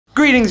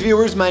Greetings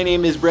viewers, my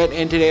name is Brett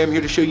and today I'm here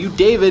to show you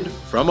David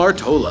from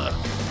Artola.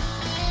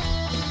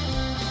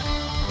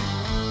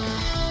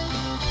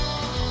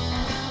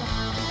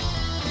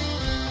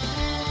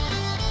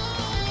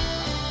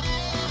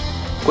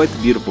 Quite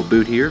the beautiful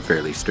boot here,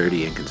 fairly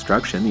sturdy in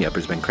construction. The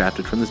upper's been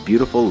crafted from this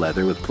beautiful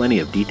leather with plenty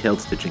of detailed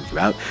stitching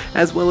throughout,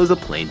 as well as a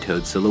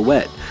plain-toed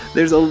silhouette.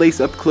 There's a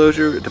lace-up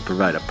closure to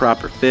provide a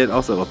proper fit,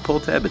 also a pull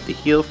tab at the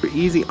heel for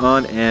easy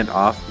on and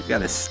off. You've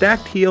got a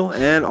stacked heel,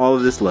 and all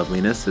of this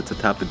loveliness sits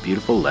atop the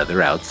beautiful leather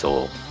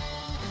outsole.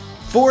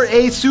 For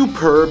a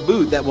superb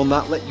boot that will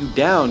not let you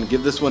down,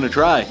 give this one a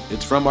try.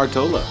 It's from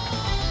Artola.